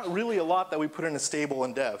there's not really a lot that we put in a stable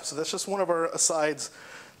and dev. So that's just one of our asides,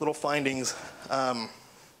 little findings.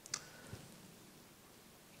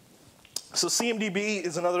 So CMDB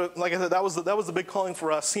is another, like I said, that was the big calling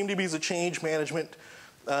for us. CMDB is a change management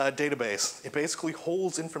database. It basically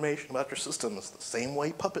holds information about your systems the same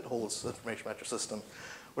way Puppet holds information about your system,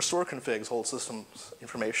 or store configs hold systems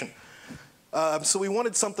information. So we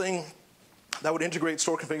wanted something that would integrate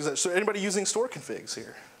store configs. So anybody using store configs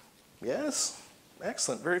here? Yes?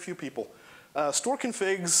 Excellent. Very few people. Store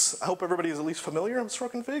configs, I hope everybody is at least familiar with store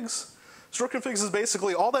configs. Store configs is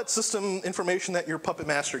basically all that system information that your Puppet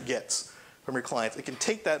master gets from your clients. It can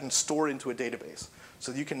take that and store it into a database.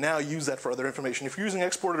 So you can now use that for other information. If you're using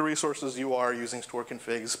exported resources, you are using store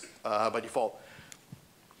configs by default.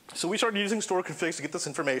 So we started using store configs to get this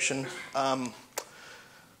information.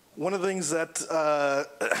 One of the things that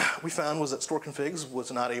we found was that store configs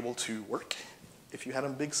was not able to work if you had a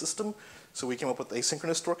big system. So we came up with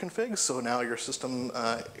asynchronous store configs. So now your system,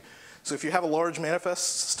 so if you have a large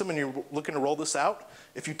manifest system and you're looking to roll this out,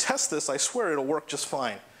 if you test this, I swear it'll work just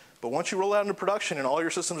fine. But once you roll out into production and all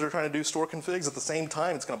your systems are trying to do store configs at the same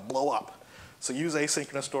time, it's going to blow up. So use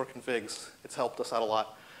asynchronous store configs. It's helped us out a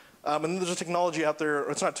lot. And then there's a technology out there,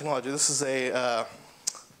 or it's not technology, this is a,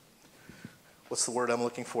 what's the word I'm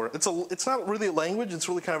looking for? It's not really a language, it's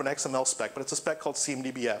really kind of an XML spec, but it's a spec called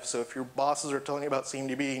CMDBF. So if your bosses are telling you about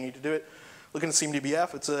CMDB, you need to do it. Look into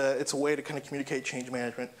CMDBF. It's a way to kind of communicate change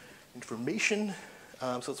management information.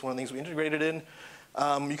 So it's one of the things we integrated in.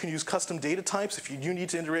 You can use custom data types. If you do need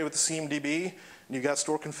to integrate with the CMDB, and you've got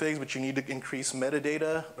store configs, but you need to increase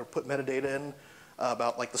metadata or put metadata in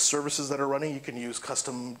about like the services that are running, you can use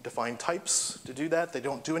custom defined types to do that. They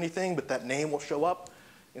don't do anything, but that name will show up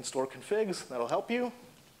in store configs. That'll help you.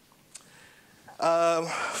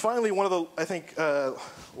 Finally, one of the, I think,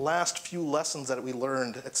 last few lessons that we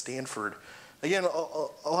learned at Stanford. Again,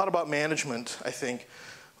 a lot about management, I think.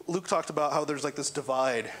 Luke talked about how there's like this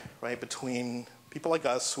divide, right, between people like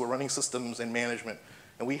us who are running systems and management.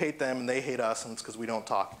 And we hate them and they hate us, and it's because we don't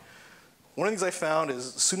talk. One of the things I found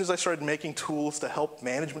is as soon as I started making tools to help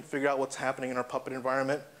management figure out what's happening in our Puppet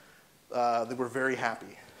environment, they were very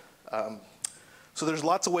happy. So there's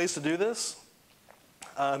lots of ways to do this.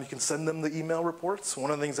 You can send them the email reports.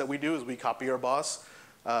 One of the things that we do is we copy our boss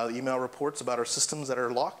the email reports about our systems that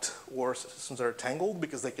are locked or systems that are tangled,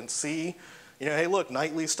 because they can see, you know, hey, look,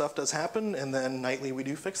 nightly stuff does happen, and then nightly we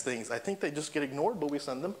do fix things. I think they just get ignored, but we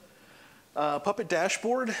send them. Puppet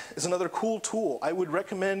Dashboard is another cool tool. I would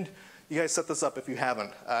recommend you guys set this up if you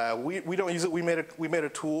haven't. We don't use it. We made a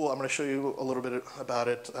tool. I'm going to show you a little bit about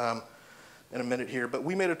it in a minute here. But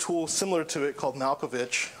we made a tool similar to it called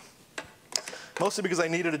Malkovich, mostly because I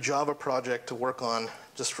needed a Java project to work on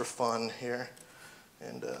just for fun here.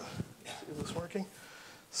 And is this working?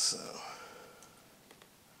 So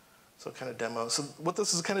kind of demo. So what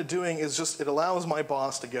this is kind of doing is just, it allows my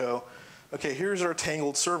boss to go, okay, here's our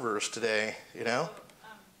tangled servers today, you know?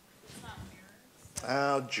 It's not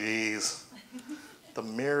mirrors. Oh, geez. The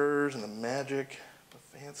mirrors and the magic,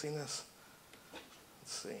 the fanciness. Let's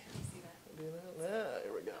see. See that? Do that? Yeah,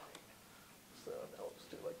 here we go. So now let's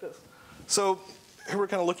do it like this. So here we're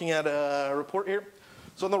kind of looking at a report here.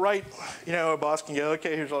 So on the right, you know, a boss can go,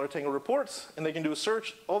 okay, here's all our tangled reports, and they can do a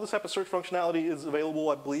search. All this type of search functionality is available,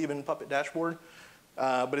 I believe, in Puppet Dashboard,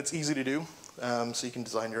 but it's easy to do. So you can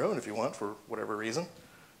design your own if you want for whatever reason,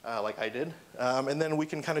 like I did. And then we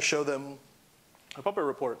can kind of show them our Puppet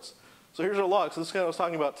reports. So here's our logs. So this is kind of what I was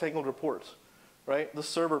talking about, tangled reports, right? This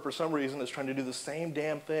server, for some reason, is trying to do the same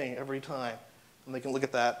damn thing every time, and they can look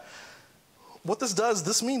at that. What this does,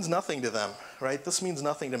 this means nothing to them, right? This means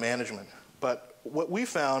nothing to management. But what we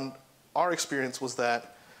found, our experience was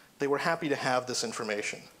that they were happy to have this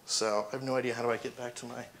information. So I have no idea, how do I get back to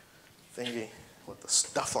my thingy with the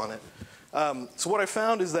stuff on it. So what I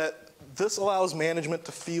found is that this allows management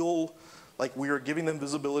to feel like we are giving them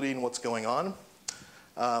visibility in what's going on.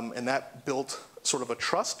 And that built sort of a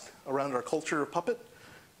trust around our culture of Puppet,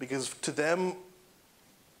 because to them,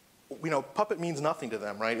 Puppet means nothing to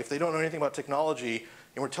them, right? If they don't know anything about technology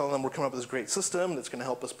and we're telling them we're coming up with this great system that's going to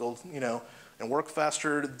help us build, and work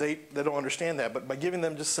faster, they don't understand that. But by giving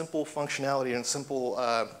them just simple functionality and simple,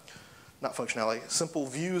 not functionality, simple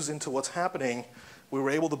views into what's happening, we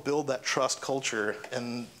were able to build that trust culture.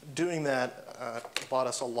 And doing that bought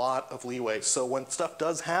us a lot of leeway. So when stuff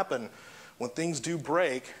does happen, when things do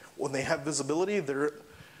break, when they have visibility, they're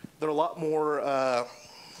a lot more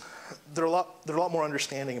they're a lot more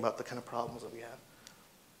understanding about the kind of problems that we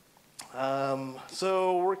have.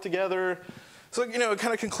 So work together. So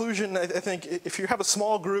kind of conclusion. I think if you have a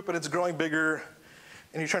small group and it's growing bigger,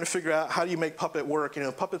 and you're trying to figure out how do you make Puppet work,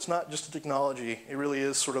 Puppet's not just a technology. It really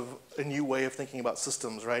is sort of a new way of thinking about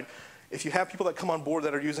systems, right? If you have people that come on board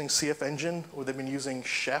that are using CF Engine, or they've been using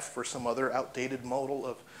Chef or some other outdated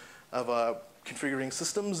model of configuring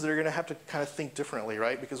systems, they're going to have to kind of think differently,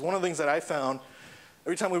 right? Because one of the things that I found,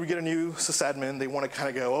 every time we would get a new sysadmin, they want to kind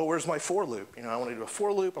of go, oh, where's my for loop? I want to do a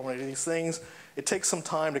for loop, I want to do these things. It takes some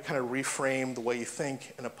time to kind of reframe the way you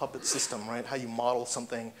think in a Puppet system, right? How you model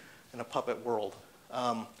something in a Puppet world.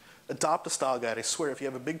 Adopt a style guide. I swear, if you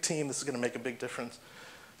have a big team, this is going to make a big difference.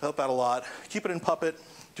 Help out a lot. Keep it in Puppet.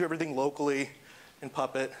 Do everything locally in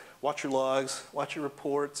Puppet. Watch your logs. Watch your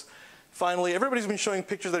reports. Finally, everybody's been showing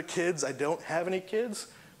pictures of their kids. I don't have any kids,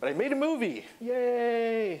 but I made a movie.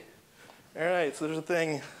 Yay! All right, so there's a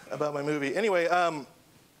thing about my movie. Anyway,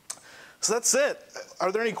 so that's it.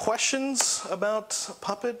 Are there any questions about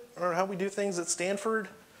Puppet or how we do things at Stanford?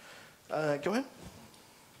 Go ahead.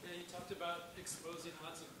 Yeah, you talked about exposing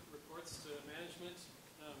lots of reports to management.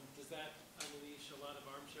 Does that unleash a lot of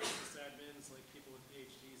armchair sysadmins, like people with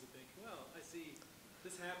PhDs that think, well, I see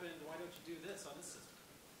this happened, why don't you do this on this system?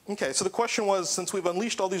 Okay, so the question was, since we've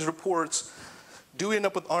unleashed all these reports, do we end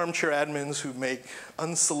up with armchair admins who make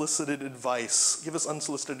unsolicited advice, give us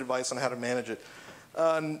unsolicited advice on how to manage it?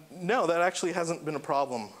 No, that actually hasn't been a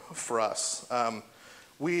problem for us. I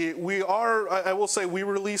will say, we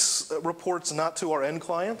release reports not to our end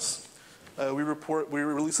clients. We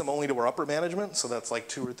release them only to our upper management, so that's like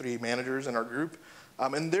 2 or 3 managers in our group.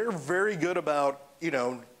 And they're very good about,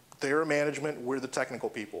 their management, we're the technical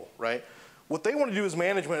people, right? What they want to do as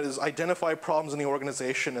management is identify problems in the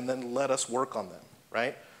organization and then let us work on them,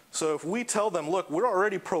 right? So if we tell them, look, we're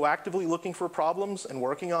already proactively looking for problems and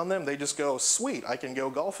working on them, they just go, sweet, I can go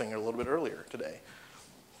golfing a little bit earlier today.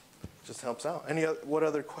 Just helps out. What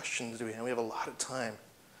other questions do we have? We have a lot of time.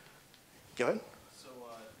 Go ahead. So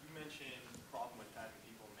you mentioned the problem with having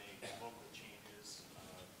people make local changes,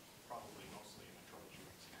 probably mostly in a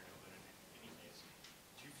troubleshooting scenario, but in any case.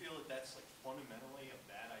 Do you feel that that's like fundamentally a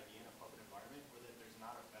bad idea in a Puppet environment, or that there's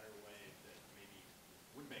not a better way that maybe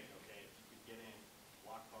would make it okay if you could get in,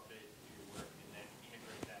 lock Puppet, do your work, and then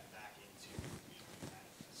integrate that back into the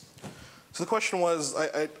manifest? So the question was,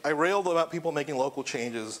 I railed about people making local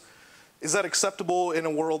changes. Is that acceptable in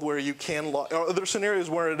a world where you can, are there scenarios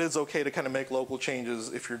where it is okay to kind of make local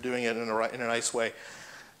changes if you're doing it in a nice way?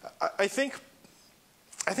 I think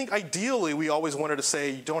ideally we always wanted to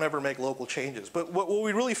say don't ever make local changes. But what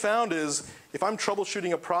we really found is if I'm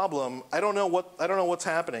troubleshooting a problem, I don't know what's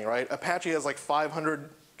happening, right? Apache has like 500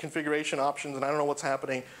 configuration options and I don't know what's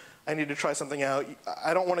happening. I need to try something out.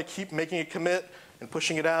 I don't want to keep making a commit and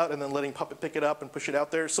pushing it out and then letting Puppet pick it up and push it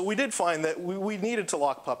out there. So we did find that we needed to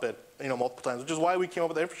lock Puppet, multiple times, which is why we came up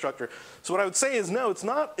with the infrastructure. So what I would say is no, it's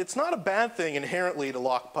not a bad thing inherently to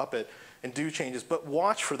lock Puppet and do changes, but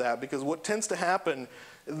watch for that, because what tends to happen,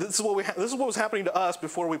 this is what was happening to us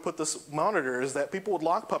before we put this monitor, is that people would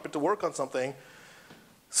lock Puppet to work on something.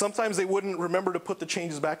 Sometimes they wouldn't remember to put the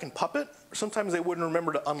changes back in Puppet, or sometimes they wouldn't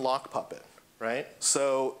remember to unlock Puppet. Right?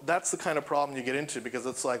 So that's the kind of problem you get into, because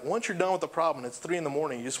it's like once you're done with the problem, it's 3 in the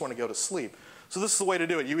morning, you just want to go to sleep. So this is the way to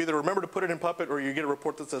do it. You either remember to put it in Puppet, or you get a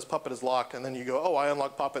report that says Puppet is locked, and then you go, oh, I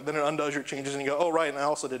unlocked Puppet, then it undoes your changes, and you go, oh, right, and I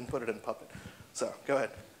also didn't put it in Puppet. So go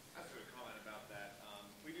ahead. I have a comment about that.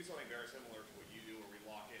 We do something very similar to what you do, where we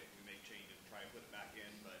lock it, we make changes, and try and put it back in.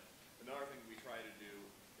 But another thing we try to do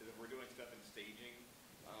is if we're doing stuff in staging,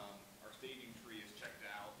 our staging tree is checked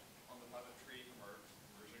out on the Puppet tree from our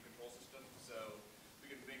version control system. So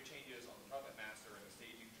we can make changes on the Puppet master and the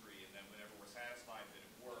staging tree, and then whenever we're satisfied that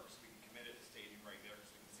it works, we can commit it to staging right there,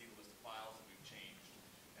 so we can see the list of files that we've changed,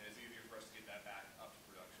 and it's easier for us to get that back up to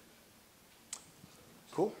production.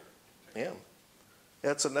 Cool. Yeah.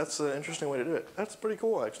 That's an interesting way to do it. That's pretty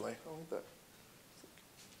cool, actually. I like that.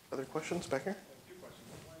 Other questions back here? 2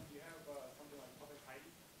 questions. One, do you have something like Puppet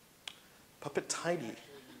Tidy? Puppet Tidy.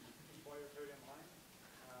 Actually, you deploy your code online.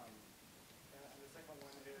 And the second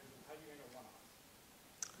one is, how do you handle runoffs?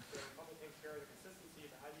 So Puppet takes care of the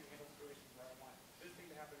consistency, but how do you handle situations where I want this thing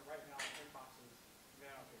to happen right now, 10 boxes, and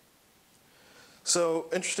then I don't care? So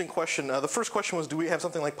interesting question. The first question was, do we have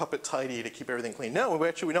something like Puppet Tidy to keep everything clean? No,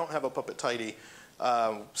 we don't have a Puppet Tidy.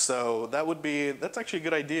 So that's actually a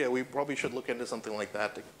good idea. We probably should look into something like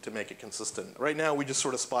that to make it consistent. Right now, we just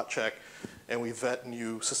sort of spot check and we vet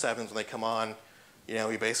new sysadmins when they come on. You know,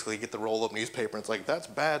 we basically get the roll-up newspaper and it's like, that's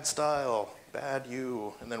bad style, bad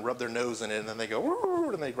you, and then rub their nose in it and then they go,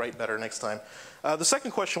 woo, and they write better next time. The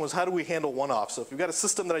second question was, how do we handle one-offs? So if you've got a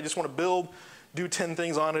system that I just want to build, do 10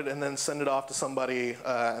 things on it, and then send it off to somebody,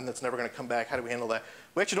 and that's never going to come back, how do we handle that?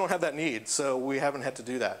 We actually don't have that need, so we haven't had to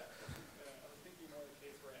do that. I was thinking more of the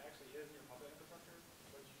case where it actually is in your Puppet infrastructure,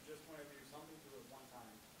 but you just want to do something to it one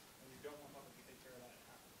time, and you don't want Puppet to take care of that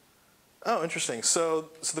after. Oh, interesting.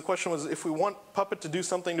 So the question was, if we want Puppet to do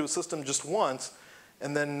something to a system just once,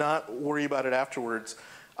 and then not worry about it afterwards.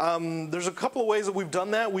 There's a couple of ways that we've done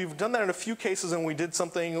that. We've done that in a few cases, and we did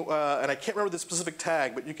something, and I can't remember the specific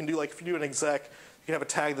tag, but you can do, like, if you do an exec, you can have a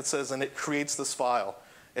tag that says, and it creates this file.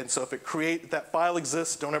 And so if that file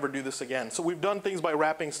exists, don't ever do this again. So we've done things by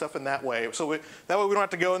wrapping stuff in that way. So that way we don't have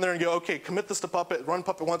to go in there and go, okay, commit this to Puppet, run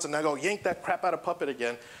Puppet once, and now go yank that crap out of Puppet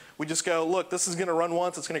again. We just go, look, this is going to run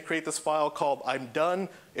once. It's going to create this file called I'm done.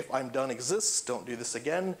 If I'm done exists, don't do this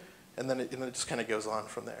again. And then it just kind of goes on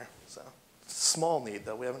from there. So it's a small need,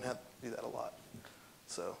 though. We haven't had to do that a lot.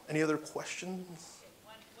 So any other questions?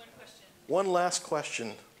 One question. One last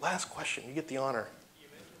question. Last question. You get the honor. You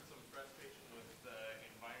mentioned some frustration with the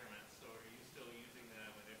environments. So are you still using them?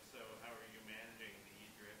 And if so, how are you managing the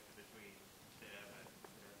drift between dev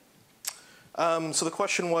and So the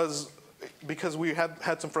question was, because we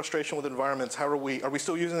had some frustration with environments, are we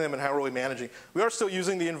still using them and how are we managing? We are still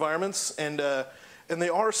using the environments, and they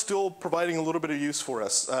are still providing a little bit of use for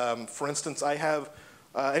us. For instance, I have,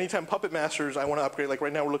 anytime Puppet Masters I want to upgrade, like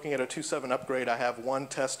right now we're looking at a 2.7 upgrade, I have one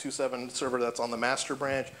test 2.7 server that's on the master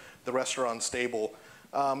branch, the rest are on stable.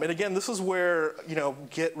 And again, this is where, you know,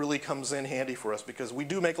 Git really comes in handy for us, because we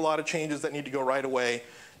do make a lot of changes that need to go right away,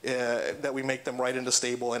 that we make them right into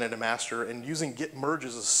stable and into master, and using Git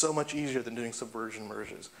merges is so much easier than doing subversion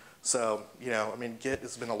merges. So, you know, I mean, Git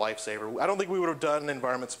has been a lifesaver. I don't think we would have done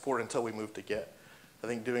environment support until we moved to Git. I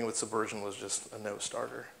think doing it with subversion was just a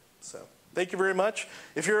no-starter. So thank you very much.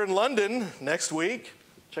 If you're in London next week,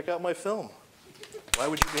 check out my film. Why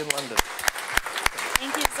would you be in London?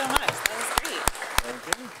 Thank you so much. That was great. Thank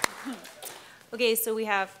you. Okay, so we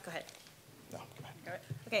have, go ahead. No, go ahead.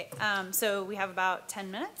 Okay, so we have about 10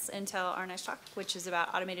 minutes until our next talk, which is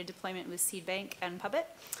about automated deployment with Seedbank and Puppet.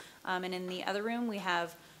 And in the other room, we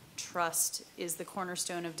have trust is the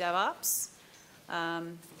cornerstone of DevOps.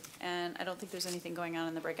 And I don't think there's anything going on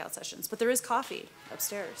in the breakout sessions, but there is coffee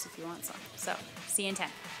upstairs if you want some. So see you in 10.